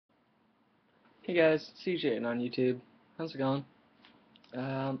Hey guys, CJ on YouTube. How's it going?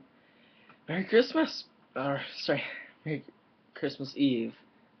 Um, Merry Christmas! Sorry, Merry Christmas Eve.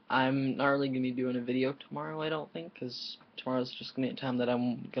 I'm not really gonna be doing a video tomorrow, I don't think, because tomorrow's just gonna be a time that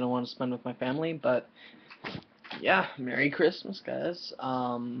I'm gonna want to spend with my family. But yeah, Merry Christmas, guys.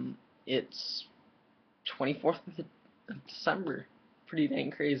 It's 24th of December. Pretty dang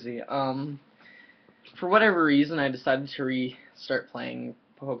crazy. For whatever reason, I decided to restart playing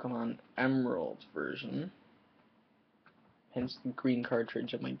Pokemon Emerald version. Hence the green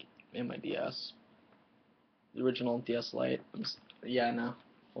cartridge in my DS. The original DS Lite. Yeah, no,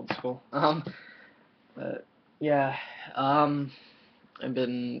 old school. But yeah, I've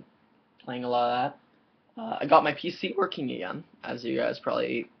been playing a lot of that. I got my PC working again, as you guys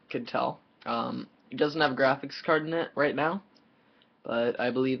probably could tell. It doesn't have a graphics card in it right now, but I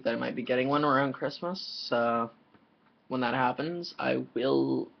believe that I might be getting one around Christmas. So when that happens, I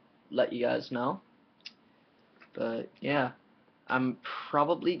will let you guys know. But yeah. I'm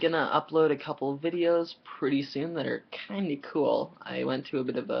probably gonna upload a couple videos pretty soon that are kinda cool. I went to a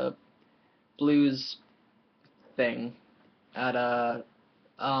bit of a blues thing at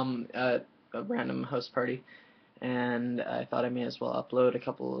at a random host party, and I thought I may as well upload a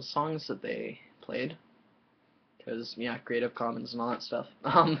couple of songs that they played, cause yeah, Creative Commons and all that stuff.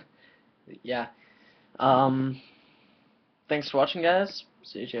 Yeah. Um, Thanks for watching, guys.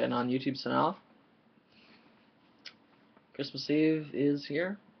 CJ on YouTube signing off. Christmas Eve is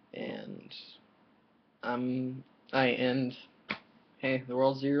here, and I'm and hey, the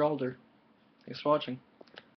world's a year older. Thanks for watching.